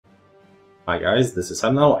Hi guys, this is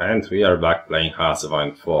Emnel and we are back playing Hearts of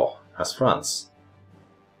Iron 4 as France.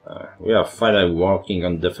 We are finally working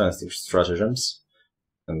on defensive stratagems,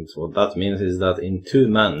 and what that means is that in 2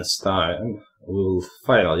 months' time we will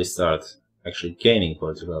finally start actually gaining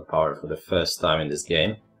political power for the first time in this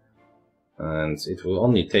game. And it will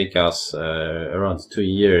only take us around 2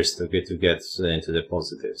 years to get into the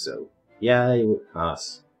positive, so yay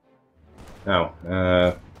us. Now,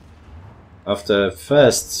 after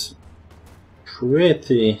first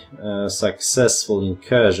pretty successful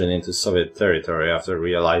incursion into Soviet territory, after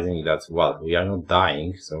realizing that, well, we are not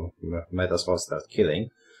dying, so we might as well start killing.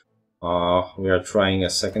 We are trying a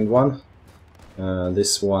second one.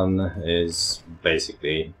 This one is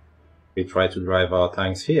basically, we try to drive our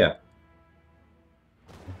tanks here.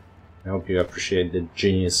 I hope you appreciate the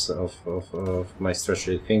genius of my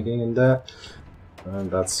strategic thinking in there. And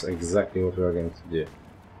that's exactly what we are going to do.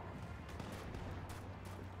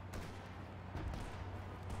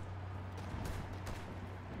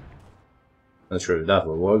 Not sure if that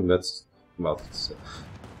will work, but well,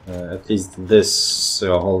 at least this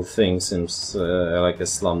whole thing seems like a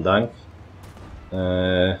slam dunk.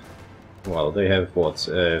 Well, they have what,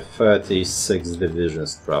 36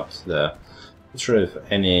 divisions trapped there. Not sure if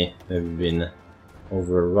any have been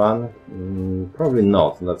overrun. Probably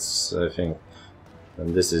not. That's, I think,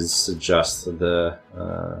 and this is just the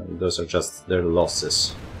those are just their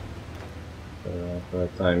losses for the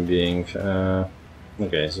time being.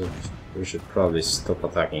 Okay, so we should probably stop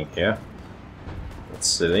attacking here. That's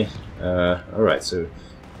silly. Alright, so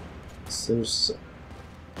seems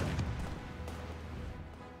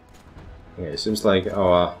seems like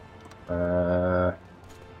our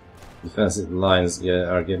defensive lines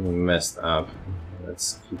are getting messed up.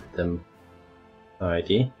 Let's keep them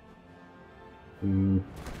tidy.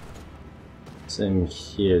 Same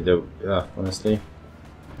here though. Honestly,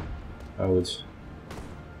 I would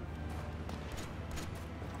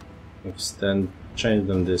change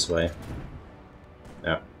them this way.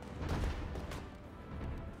 Yeah.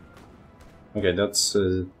 Okay, that's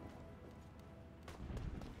is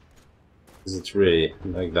it really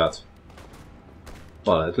like that?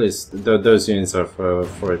 Well, at least those units are for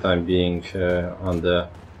the time being under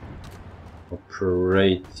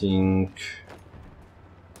operating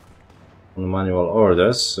on manual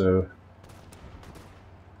orders, so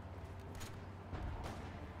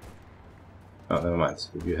oh, never mind,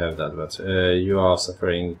 you have that, but you are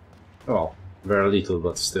suffering, well, very little,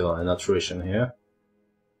 but still an attrition here.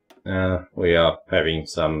 We are having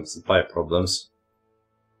some supply problems,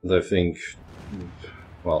 and I think,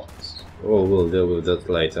 well, we'll deal with that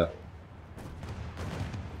later.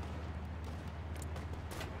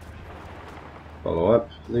 Follow up,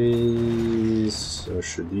 please. So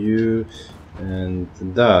should you, and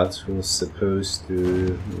that was supposed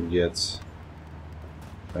to get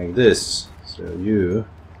like this. So you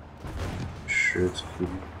should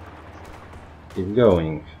keep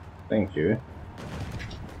going. Thank you.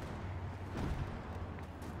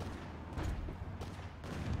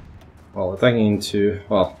 Well, attacking into,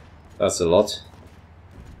 well, that's a lot.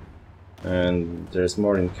 And there's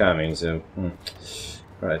more incoming, so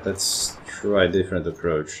right, let's try a different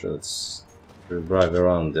approach. Let's drive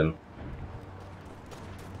around them.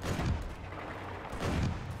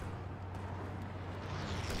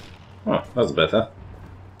 Oh, that's better.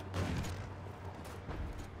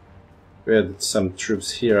 If we had some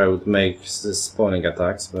troops here, I would make the spawning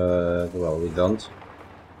attacks, but well, we don't.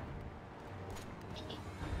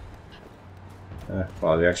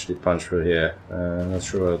 Well, we actually punched through here. Not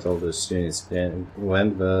sure what all those units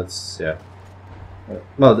went, but yeah.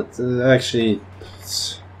 Well, actually,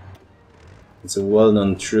 it's a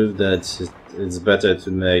well-known truth that it's better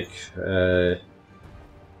to make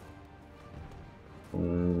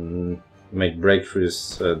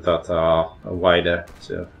breakthroughs that are wider.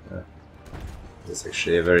 So that's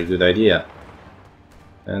actually a very good idea.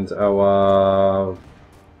 And our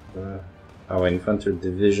infantry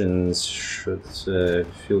divisions should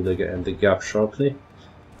fill the gap shortly.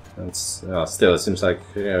 And still, it seems like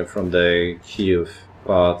from the Kyiv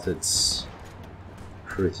part, it's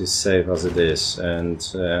pretty safe as it is, and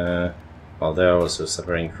well, they're also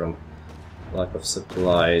suffering from lack of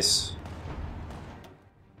supplies.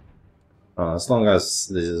 As long as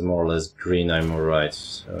this is more or less green, I'm alright.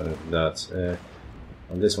 So that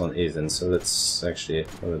this one isn't. So let's actually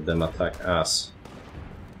let them attack us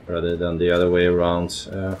rather than the other way around.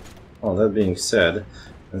 Well, that being said,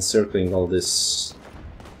 encircling all this.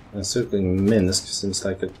 Encircling Minsk seems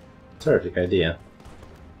like a terrific idea.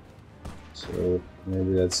 So maybe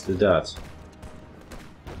let's do that.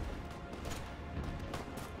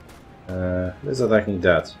 Let's attacking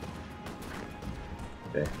that.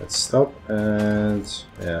 Okay, let's stop, and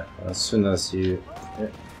yeah, as soon as you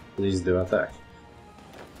please do attack.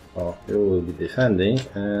 Well, you will be defending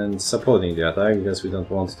and supporting the attack because we don't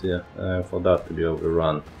want to, for that to be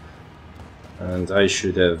overrun. And I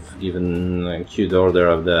should have given a queued order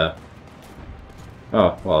of the...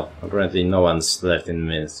 Oh, well, apparently no one's left in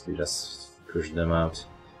Minsk, we just pushed them out.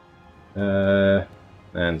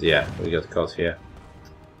 And yeah, we got caught here.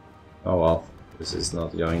 Oh well, this is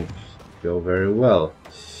not going to go very well.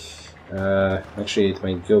 Actually, it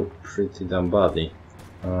might go pretty damn badly.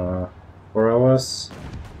 4 hours?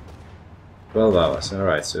 12 hours,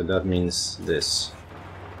 alright, so that means this.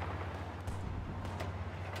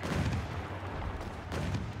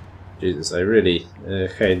 Jesus, I really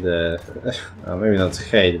hate the... maybe not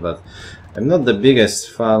hate, but I'm not the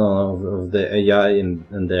biggest fan of the AI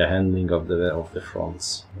and the handling of the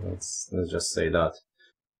fronts. Let's just say that.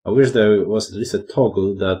 I wish there was at least a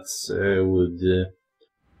toggle that would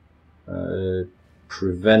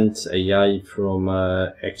prevent AI from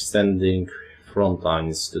extending front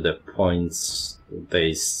lines to the points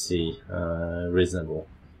they see reasonable.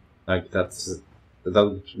 Like that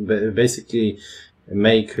would basically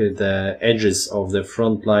make the edges of the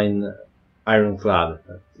front line ironclad.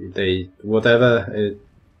 If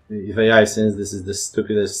AI thinks this is the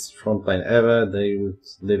stupidest front line ever, they would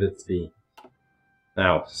leave it be.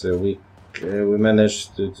 Now, so we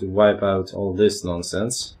managed to wipe out all this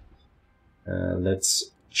nonsense.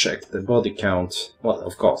 Let's check the body count. Well,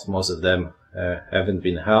 of course, most of them haven't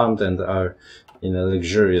been harmed and are in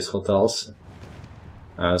luxurious hotels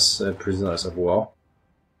as prisoners of war.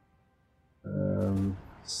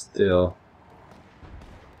 Still.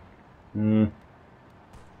 Let's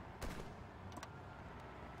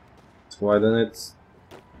widen it.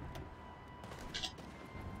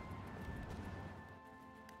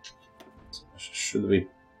 Should we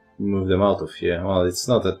move them out of here? Well, it's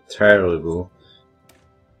not a terrible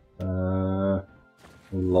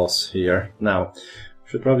loss here. Now,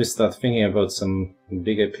 should probably start thinking about some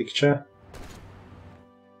bigger picture.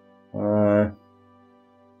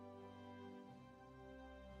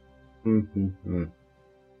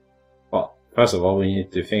 Well, first of all, we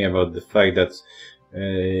need to think about the fact that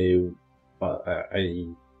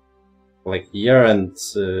like year and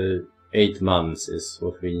 8 months is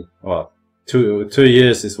what we 2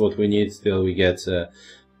 years is what we need till we get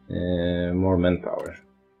more manpower.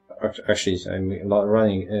 Actually, I'm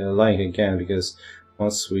lying again, because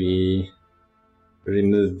once we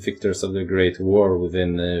remove victors of the Great War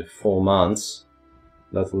within 4 months,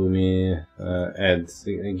 that will mean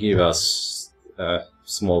give us a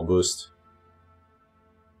small boost.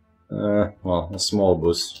 Well, a small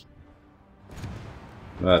boost.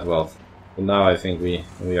 But well, for now I think we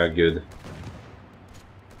are good.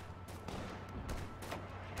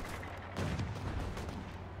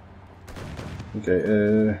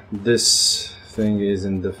 Okay, this thing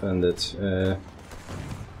isn't defended.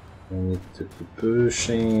 We need to keep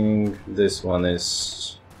pushing. This one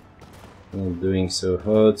is not doing so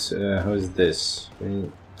hot. How is this?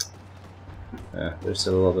 There's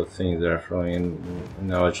a lot of things that are throwing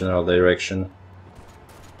in our general direction.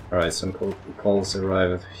 Alright, some poles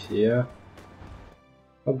arrive here.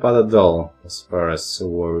 Not bad at all, as far as the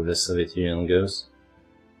war with the Soviet Union goes.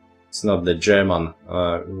 It's not the German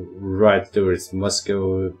right towards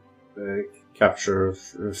Moscow capture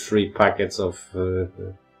 3 packets of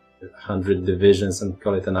 100 divisions and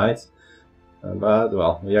call it a night. But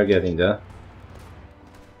well, we are getting there.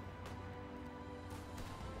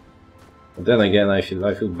 But then again, I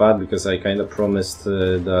feel bad because I kind of promised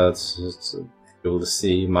that you will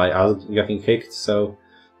see my ass getting kicked. So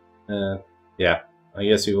yeah, I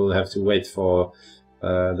guess you will have to wait for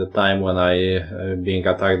the time when I being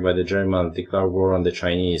attacked by the German declare war on the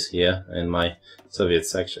Chinese here in my Soviet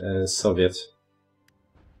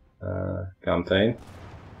campaign.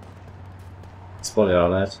 Spoiler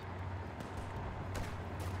alert.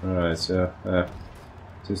 Alright, so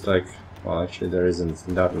seems like, well, actually there isn't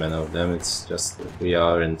that many of them, it's just that we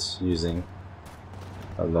aren't using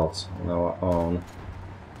a lot on our own.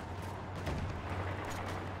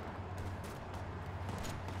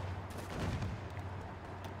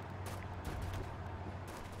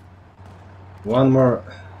 One more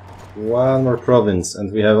province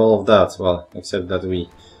and we have all of that, well, except that we...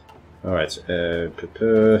 Alright,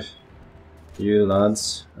 you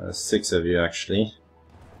lads, 6 of you actually,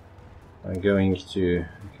 are going to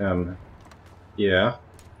come here.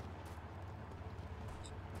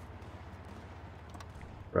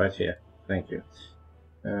 Right here, thank you.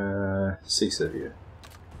 6 of you.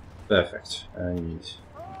 Perfect. I need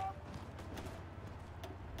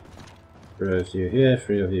 3 of you here,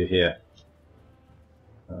 3 of you here.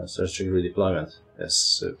 Search and redeployment.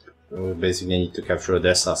 Yes, we basically need to capture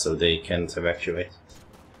Odessa so they can't evacuate.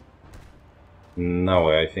 Now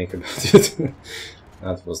I think about it,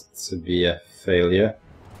 that was to be a failure.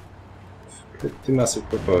 Pretty massive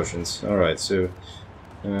proportions. Alright, so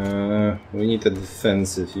we need a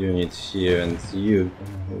defensive unit here, and you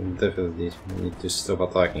definitely need to stop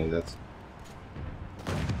attacking that.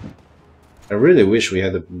 I really wish we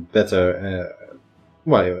had a better...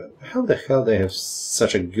 why? How the hell they have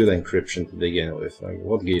such a good encryption to begin with? Like,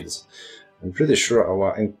 what gives? I'm pretty sure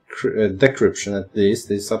our decryption at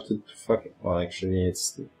least is up to fucking... well, actually,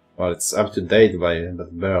 it's up to date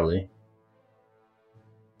but barely.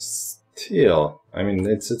 Still, I mean,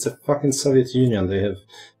 it's a fucking Soviet Union. They have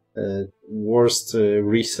worst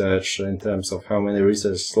research in terms of how many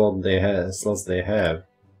research slots they have.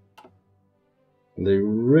 They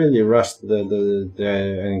really rushed the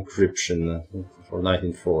encryption for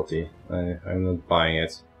 1940. I'm not buying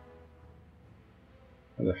it.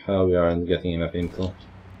 How the hell we aren't getting enough intel?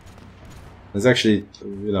 It's actually,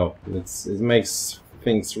 you know, it makes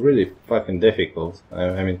things really fucking difficult.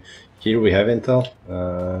 I mean, here we have intel.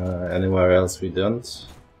 Anywhere else we don't.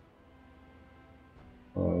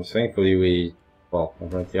 Thankfully we, well,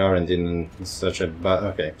 apparently aren't in such a bad...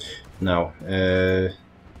 okay, now,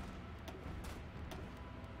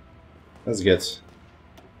 let's get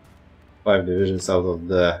 5 divisions out of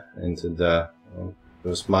the, into the,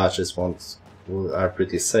 those marches are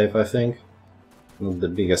pretty safe, I think. Not the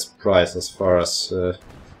biggest price as far as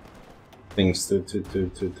things to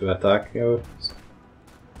attack goes.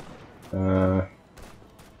 And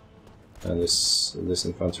this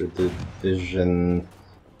infantry division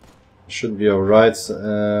should be alright.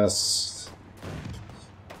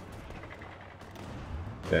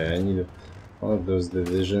 Okay, I need one of those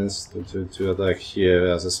divisions to attack here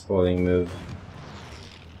as a spawning move.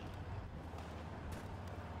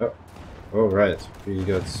 Oh, right, we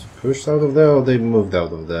got pushed out of there, or they moved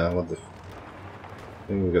out of there? What the f... I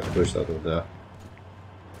think we got pushed out of there.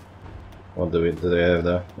 What do they have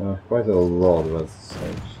there? Quite a lot, but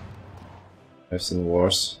like, I've seen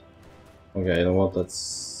worse. Okay, you know what,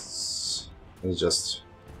 let's just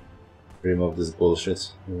remove this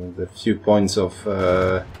bullshit. The few points of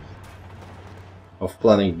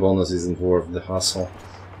planning bonus isn't worth the hassle.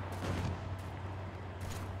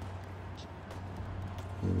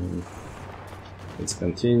 Let's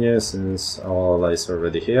continue, since our allies are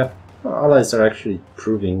already here. Our allies are actually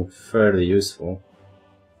proving fairly useful,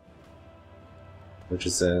 which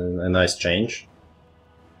is a nice change.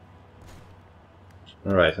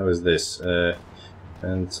 Alright, how is this?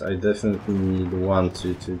 And I definitely need one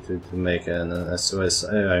to make an SOS,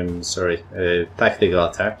 I'm sorry, a tactical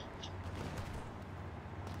attack.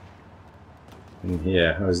 And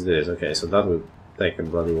here, how is this? Okay, so that would take a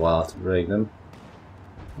bloody while to break them.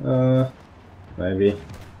 Maybe.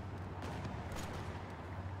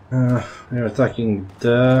 We're attacking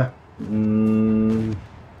there.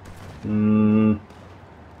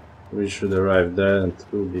 We should arrive there and it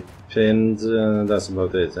will be pinned. That's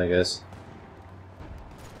about it, I guess.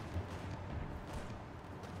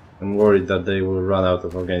 I'm worried that they will run out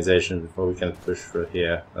of organization before we can push through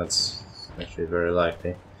here. That's actually very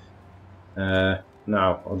likely.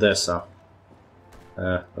 Now, Odessa.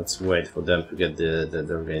 Let's wait for them to get the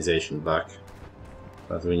organization back.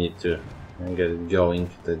 But we need to get it going.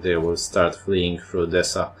 They will start fleeing through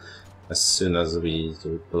Odessa as soon as we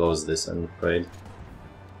close this, I'm afraid.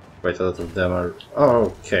 Quite a lot of them are...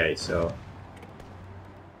 oh, okay, so...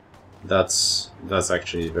 that's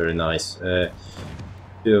actually very nice. 2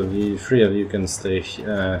 of you, 3 of you can stay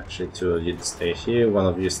here. Actually, 2 of you stay here. 1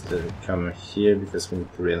 of you come here because we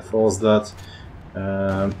need to reinforce that.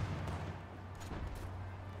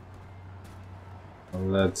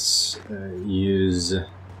 Let's use a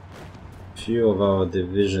few of our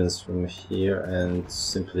divisions from here and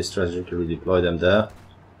simply strategically redeploy them there.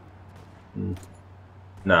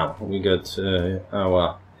 Now, we got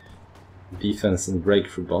our defense and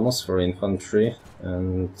breakthrough bonus for infantry,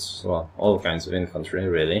 and, well, all kinds of infantry,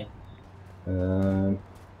 really.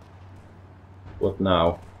 What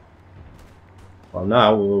now? Well,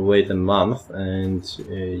 now we will wait a month and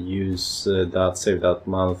use save that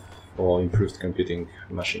month for improved computing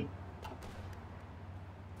machine.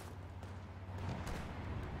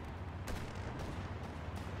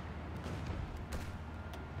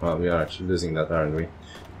 Well, we are actually losing that, aren't we?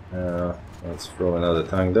 Let's throw another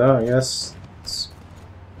tank there, I guess.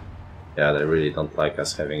 Yeah, they really don't like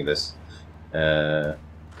us having this.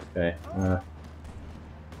 Okay.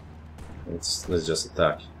 Let's just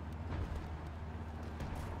attack.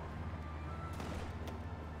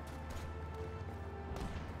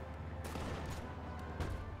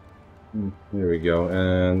 Here we go,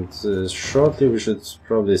 and shortly we should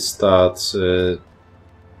probably start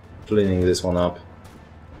cleaning this one up.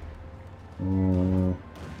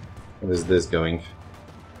 What is this going?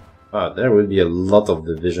 Ah, there will be a lot of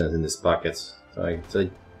divisions in this packet.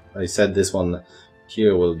 I said this one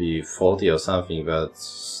here will be 40 or something, but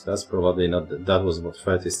that's probably not. That was about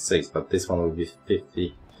 36, but this one will be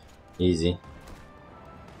 50. Easy.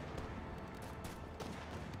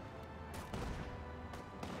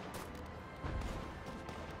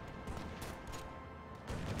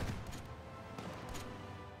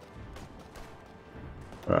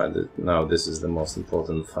 Alright, now this is the most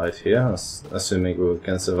important fight here, assuming we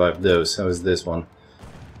can survive those. How is this one?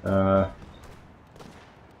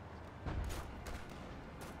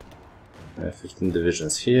 15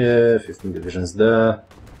 divisions here, 15 divisions there.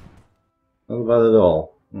 Not bad at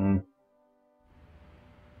all.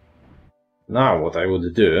 Now what I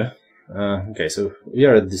would do... okay, so we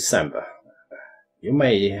are at December. You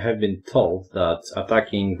may have been told that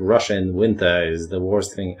attacking Russia in winter is the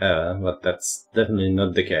worst thing ever, but that's definitely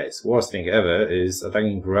not the case. Worst thing ever is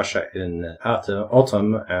attacking Russia in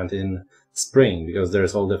autumn and in spring, because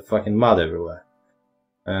there's all the fucking mud everywhere.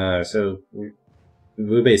 So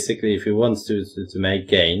we basically, if we want to make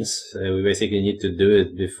gains, we basically need to do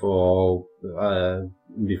it before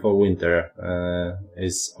winter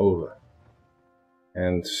is over.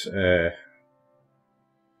 And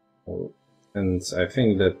I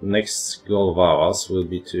think that next goal of ours will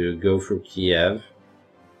be to go through Kiev,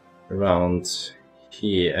 around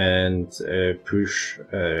here, and push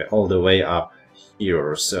all the way up here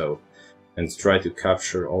or so, and try to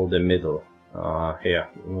capture all the middle here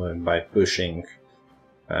by pushing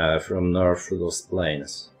from north through those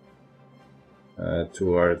plains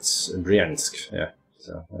towards Bryansk. Yeah,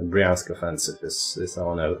 so Bryansk offensive is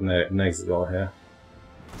our next goal here.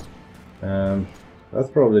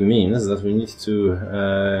 That probably means that we need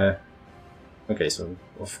to... okay, so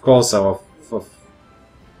of course our...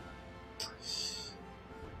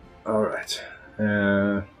 Alright.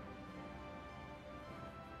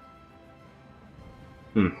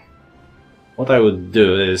 What I would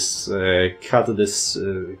do is cut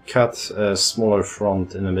a smaller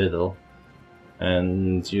front in the middle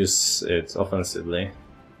and use it offensively.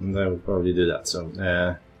 And I would probably do that. So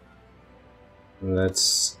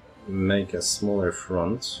let's make a smaller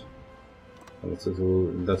front.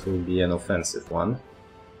 That will be an offensive one.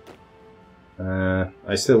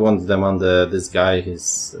 I still want them under this guy.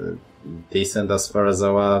 He's decent as far as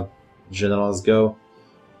our generals go,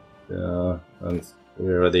 and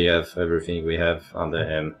we already have everything we have under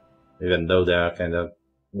him, even though they are kind of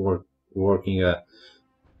working a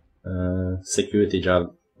security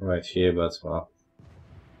job right here. But well,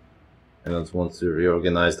 I don't want to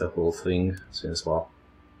reorganize the whole thing, since well,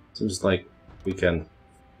 seems like we can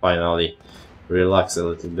finally relax a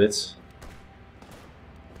little bit.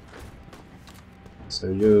 So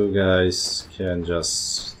you guys can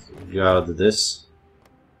just guard this.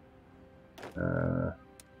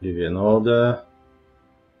 Give you an order.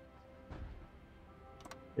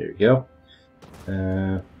 Here you go.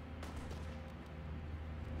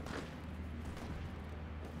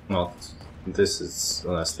 Well, this is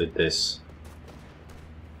honestly this.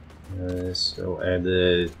 So add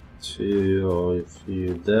 2 or a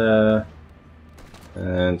few there,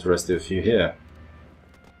 and the rest of a few here.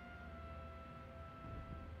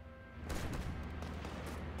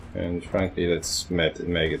 And frankly, let's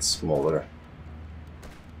make it smaller.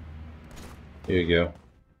 Here you go.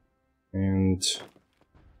 And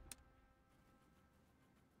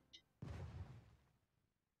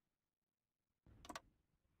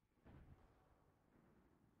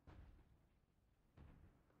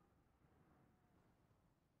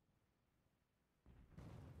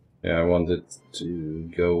yeah, I wanted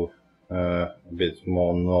to go a bit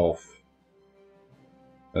more north.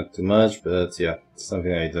 Not too much, but yeah,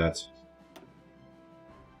 something like that.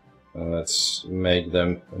 Let's make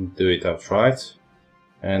them do it outright.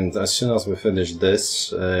 And as soon as we finish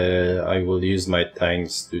this, I will use my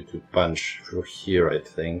tanks to punch through here, I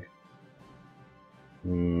think.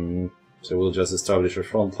 So we'll just establish a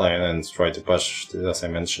front line and try to push, as I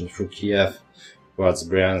mentioned, through Kiev, towards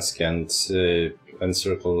Bryansk, and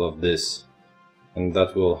encircle of this. And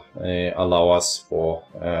that will allow us for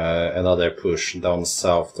another push down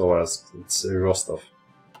south towards Rostov.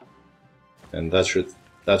 And that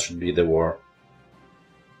should be the war.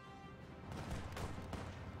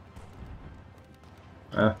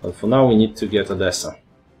 But for now we need to get Odessa.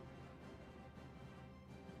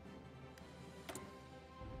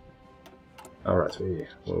 Alright,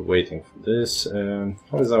 we're waiting for this.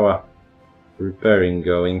 How is our repairing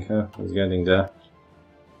going? It's getting there.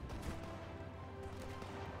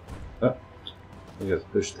 we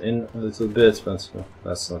get pushed in a little bit, but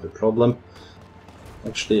that's not a problem.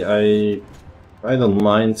 Actually, I don't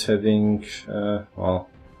mind having, well,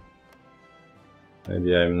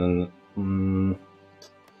 maybe I'm,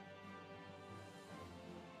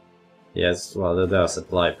 yes, well, there are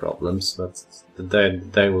supply problems, but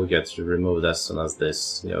they will get removed as soon as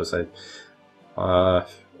this goes.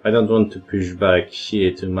 I don't want to push back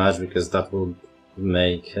here too much, because that will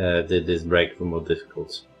make this breakthrough more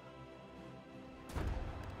difficult.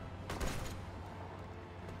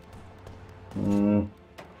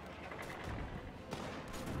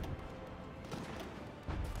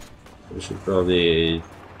 We should probably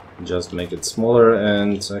just make it smaller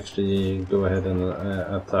and actually go ahead and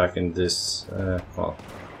attack in this. Well,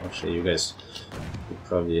 actually, you guys could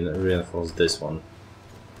probably reinforce this one.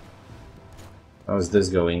 How is this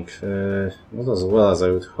going? Not as well as I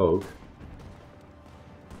would hope.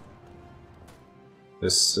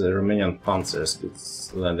 This Romanian panzers could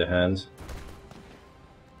lend a hand.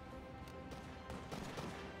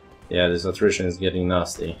 Yeah, this attrition is getting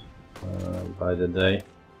nasty by the day.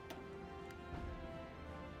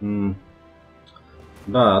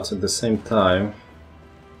 But at the same time,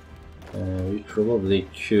 we probably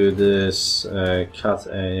could cut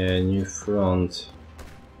a new front.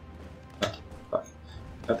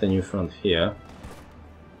 Cut a new front here.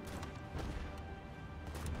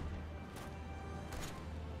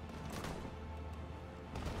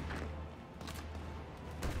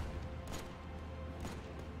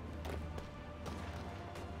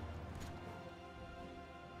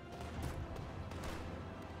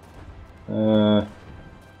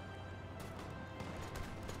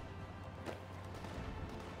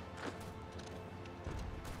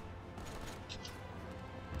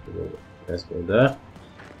 Let's go there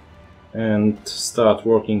and start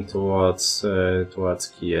working towards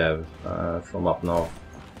Kiev from up north.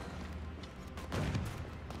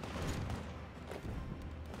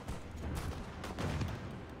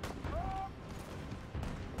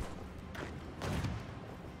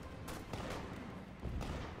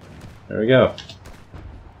 There we go.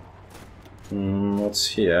 What's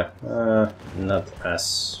here? Not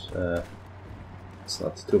as it's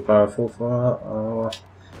not too powerful for our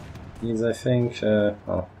needs, I think.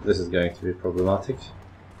 Oh, this is going to be problematic.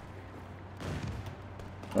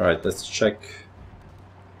 Alright, let's check.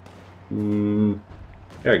 Yeah,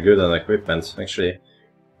 good on equipment. Actually,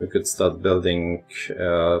 we could start building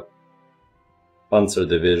panzer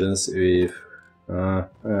divisions if you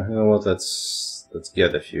know what, let's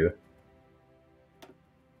get a few.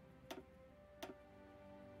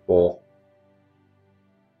 4.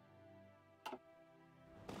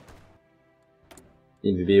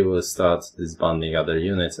 EVB will start disbanding other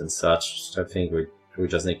units and such. I think we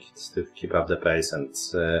just need to keep up the pace, and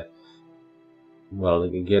well,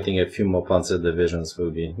 getting a few more panzer divisions will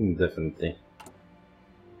be definitely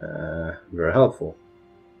very helpful.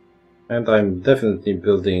 And I'm definitely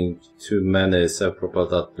building too many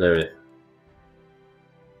self-propelled artillery.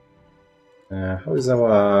 How is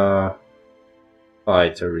our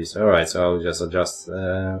fighters? Alright, so I'll just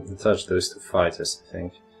attach those to fighters, I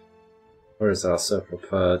think. Where is our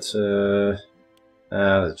self-propelled?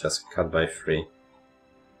 Let's just cut by 3.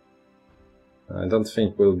 I don't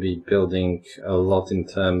think we'll be building a lot in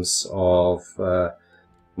terms of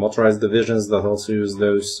motorized divisions that also use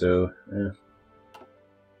those, so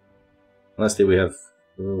honestly, we have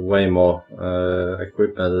way more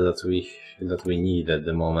equipment that we need at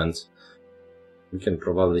the moment. We can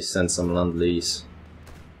probably send some Land-Lease.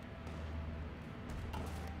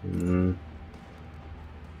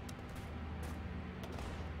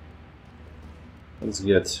 Let's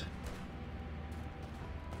get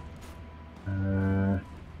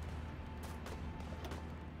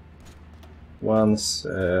once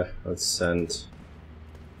let's send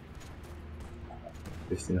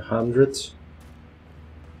 1500.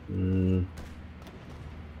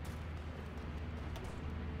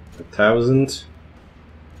 1000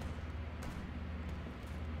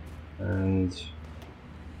 and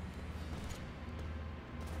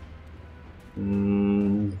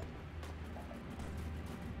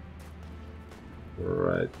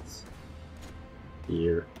right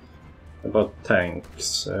here. About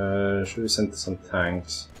tanks, should we send some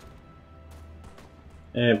tanks?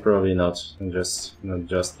 Probably not. Not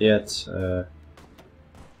just yet. Yeah,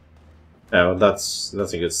 well, that's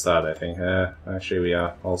a good start, I think. Actually, we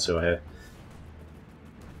are also here.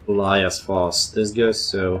 Fly as far as this goes,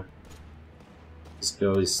 so this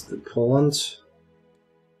goes to Poland.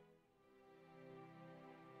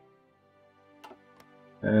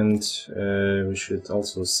 And we should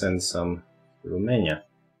also send some to Romania.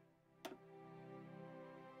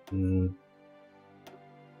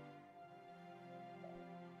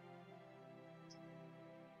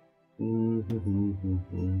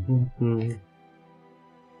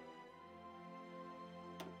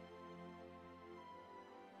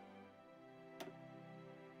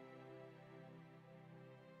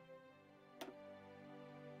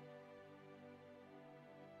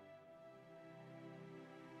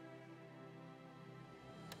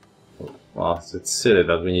 Well, it's silly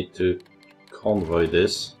that we need to convoy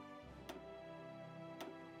this.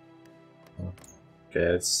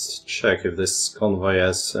 Okay, let's check if this convoy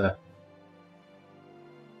has...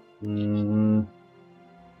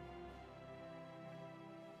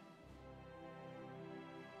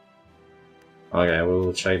 Okay,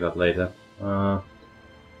 we'll check that later.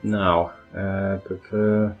 Now,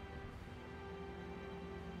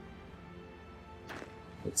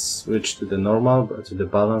 let's switch to the normal, to the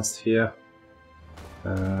balanced here.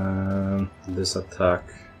 This attack.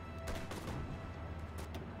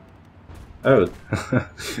 Oh,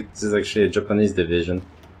 this is actually a Japanese division.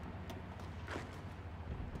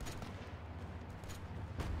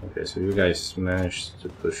 Okay, so you guys managed to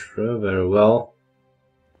push through very well.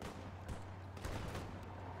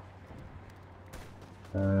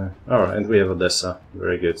 Oh, and we have Odessa.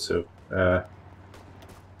 Very good. So,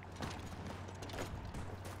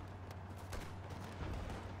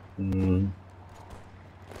 you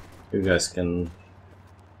guys can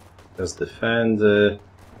just defend. You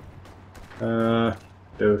know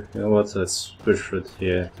what? Let's push it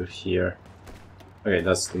here to here. Okay,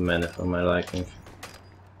 that's too many for my liking.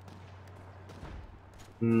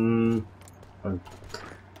 I'll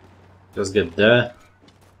just get there.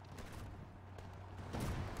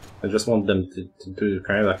 I just want them to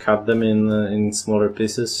kind of cut them in smaller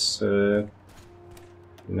pieces,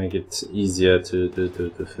 make it easier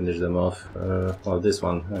to finish them off. Well, this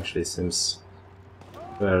one actually seems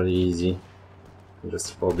very easy.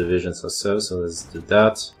 Just 4 divisions or so, so let's do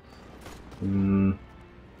that.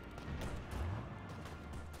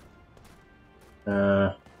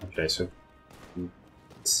 Okay, so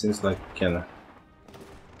it seems like we can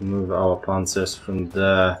move our panzers from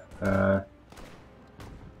there.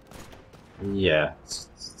 Yeah,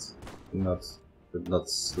 it's not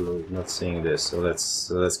seeing this. So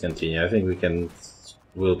let's continue. I think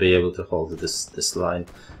we'll be able to hold this line.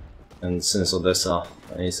 And since Odessa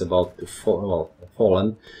is about to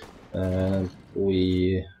fallen,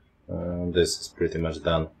 this is pretty much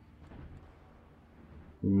done.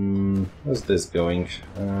 How's this going?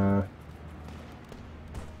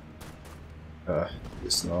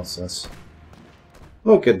 This nonsense.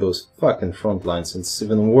 Look at those fucking front lines. It's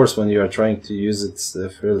even worse when you are trying to use its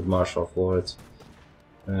field marshal for it.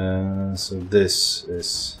 So this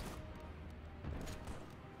is...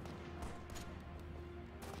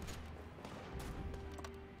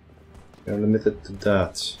 You're limited to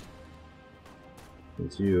that.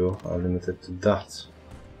 And you are limited to that.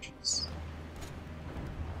 Jeez.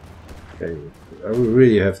 Okay, I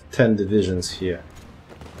really have 10 divisions here.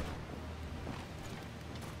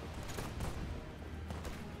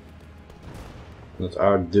 Not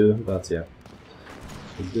hard do, but yeah,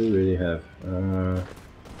 we do really have.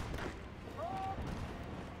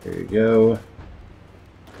 Here you go.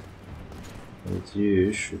 And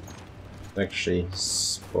you should actually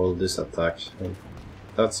spoil this attack. And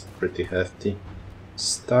that's pretty hefty.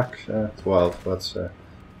 Stack 12, but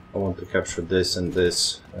I want to capture this and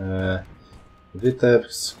this.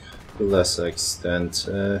 Vitebsk to lesser extent.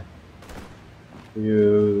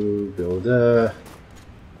 You go there.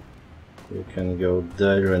 You can go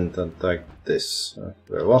there and attack this.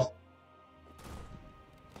 Very well.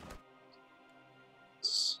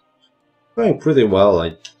 It's going pretty well.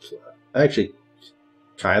 I actually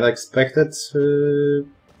kinda expected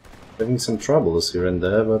having some troubles here and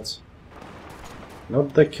there, but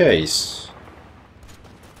not the case.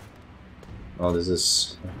 Oh, this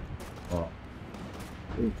is... Oh.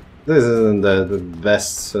 This isn't the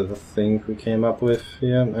best sort of thing we came up with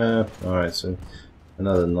here. Alright, so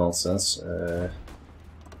another nonsense.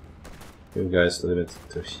 You guys limited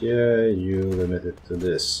to here, you limited to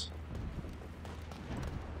this.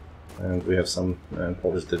 And we have some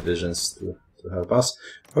Polish divisions to help us.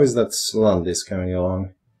 How is that Landis coming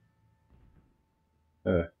along?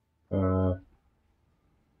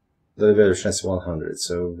 Delivery efficiency 100,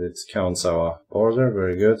 so it counts our border,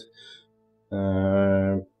 very good.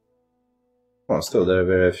 Well, still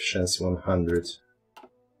delivery efficiency 100.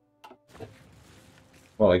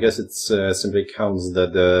 Well, I guess it simply counts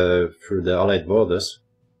that through the Allied borders.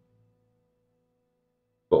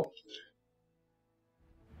 Cool.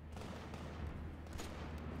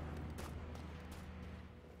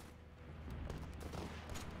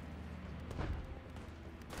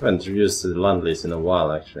 I haven't used the land lease in a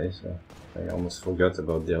while, actually, so I almost forgot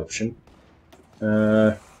about the option.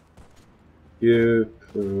 You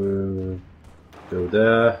go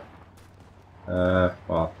there.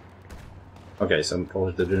 Well, okay, some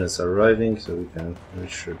Polish divisions are arriving, so we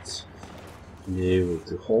should be able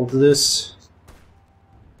to hold this.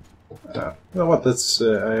 You know what? That's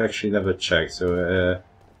I actually never checked. So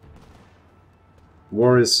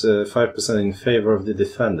war is 5% in favor of the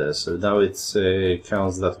defenders. So now it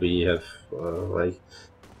counts that we have like,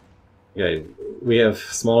 okay, we have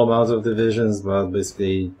small amounts of divisions, but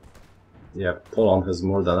basically, yeah, Poland has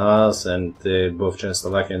more than us, and both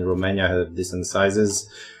Czechoslovakia and Romania have decent sizes.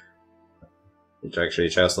 Which actually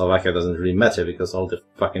Czechoslovakia doesn't really matter because all the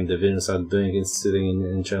fucking divisions are doing is sitting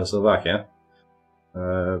in Czechoslovakia.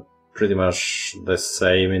 Pretty much the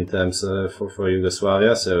same in terms for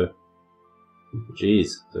Yugoslavia, so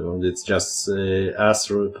jeez, so it's just us,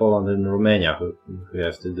 Poland and Romania who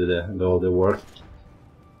have to do all the work.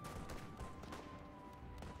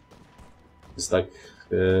 It's like,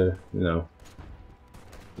 you know,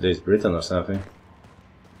 today's Britain or something.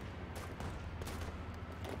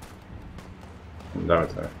 Damn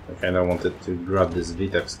it, I kinda wanted to grab this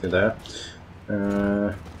Vitex there.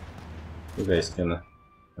 You guys can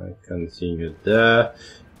continue there.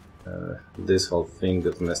 This whole thing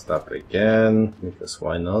got messed up again, because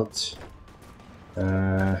why not?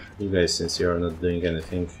 You guys, since you're not doing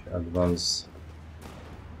anything, advance.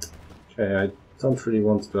 Okay, I don't really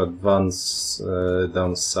want to advance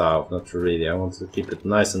down south, not really. I want to keep it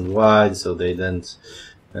nice and wide so they don't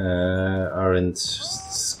aren't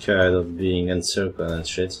scared of being encircled and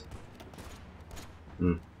shit.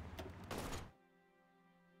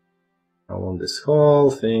 I want this whole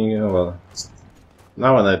thing. Oh, well,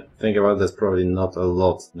 now when I think about it, there's probably not a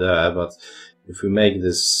lot there, but if we make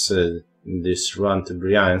this this run to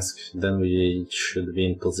Bryansk, then we should be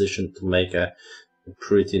in position to make a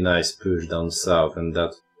pretty nice push down south, and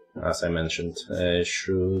that, as I mentioned,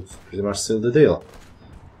 should pretty much seal the deal.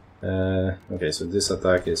 Okay, so this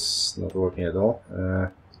attack is not working at all.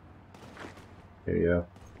 Here you go.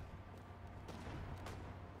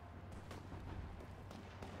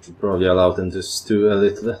 Should probably allow them to stew a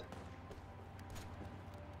little.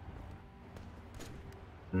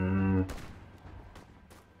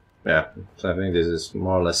 Yeah, so I think this is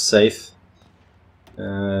more or less safe.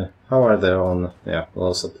 How are they on? Yeah,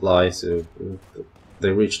 low supply, so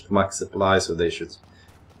they reached max supply, so they should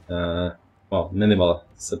well, minimal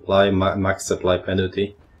supply, max supply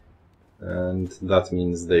penalty, and that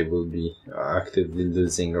means they will be actively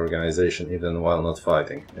losing organization even while not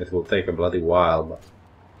fighting. It will take a bloody while, but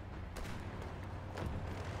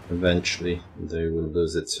eventually they will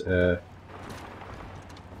lose it.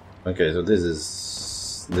 Okay, so this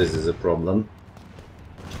is a problem.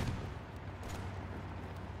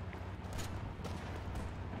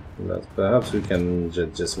 But perhaps we can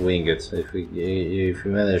just wing it if we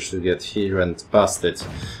manage to get here and past it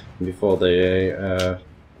before they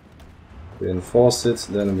reinforce it.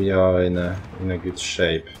 Then we are in a good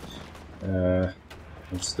shape.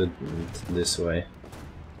 Let's do it this way.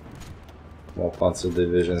 More panzer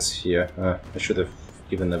divisions here. I should have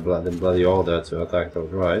given the bloody order to attack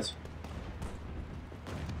those right.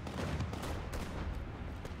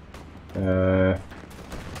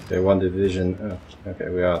 Okay, one division. Okay,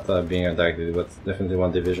 we are being attacked, but definitely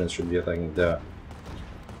one division should be attacking there.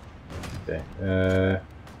 Okay,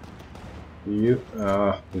 you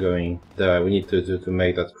are going there. We need to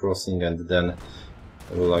make that crossing, and then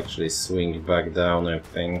we'll actually swing back down, I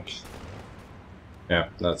think. Yeah,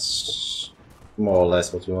 that's more or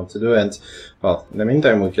less what we want to do. And well, in the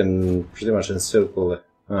meantime, we can pretty much encircle.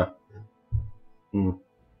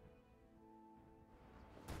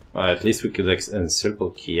 Well, at least we could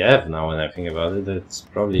encircle Kiev now when I think about it. That's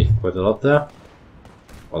probably quite a lot there.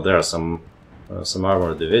 Well, there are some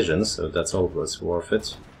armored divisions, so that's always worth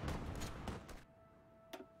it.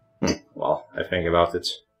 Well, I think about it.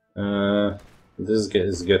 This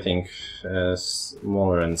is getting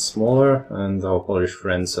smaller and smaller, and our Polish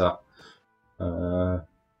friends are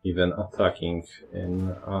even attacking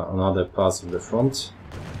in on other parts of the front.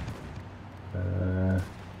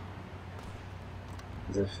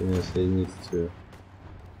 Definitely need to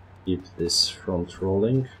keep this front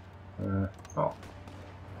rolling. Oh.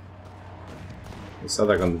 This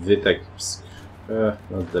attack on Vitebsk,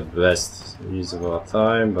 not the best use of our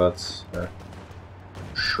time, but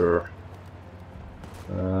sure.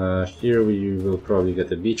 Here we will probably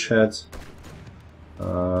get a beachhead.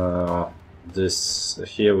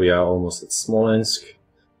 Here we are almost at Smolensk.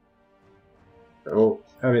 Oh,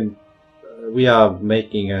 I mean, we are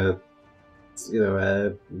making a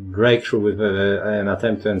breakthrough with an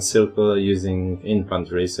attempt to encircle using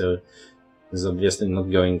infantry, so is obviously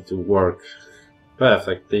not going to work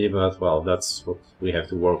perfectly, but well, that's what we have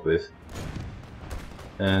to work with.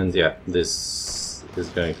 And yeah, this is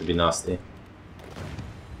going to be nasty.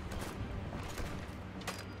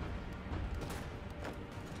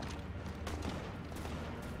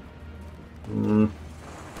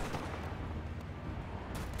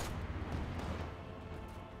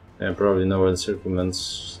 Yeah, probably no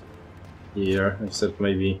encirclements here, except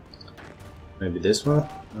maybe this one.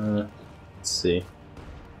 Let's see.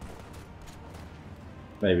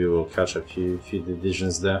 Maybe we'll catch a few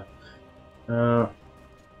divisions there. I'll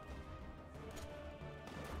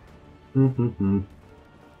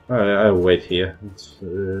wait here. It's,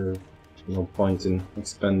 no point in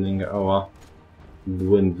expanding our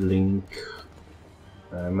dwindling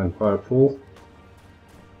manpower pool.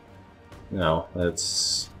 Now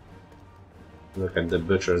let's look at the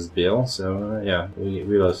butcher's bill. So yeah, we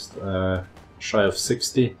lost shy of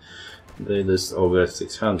 60. They lost over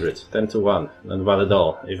 600. 10 to 1. Not bad at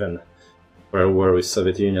all, even for a war with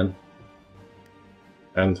Soviet Union.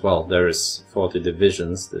 And well, there is 40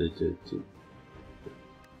 divisions.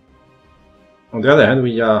 On the other hand,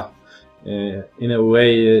 we are in a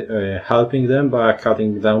way helping them by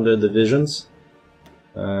cutting down their divisions,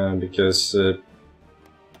 because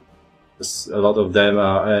a lot of them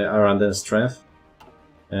are under strength,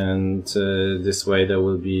 and this way they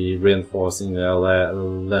will be reinforcing a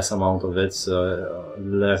less amount of it, so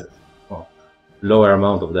lower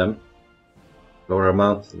amount of them. Lower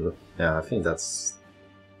amount, yeah, I think that's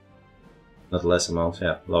not less amount,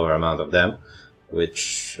 yeah, lower amount of them,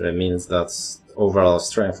 which means that overall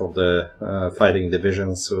strength of the fighting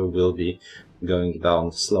divisions will be going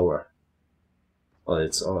down slower. Well,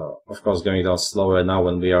 it's of course going down slower now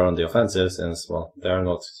when we are on the offensive, since well, they are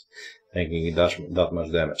not taking that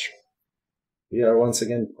much damage. We are once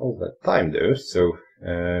again over time though, so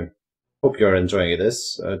hope you are enjoying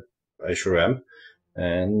this. I sure am,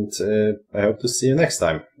 and I hope to see you next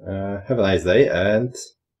time. Have a nice day and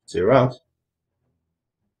see you around.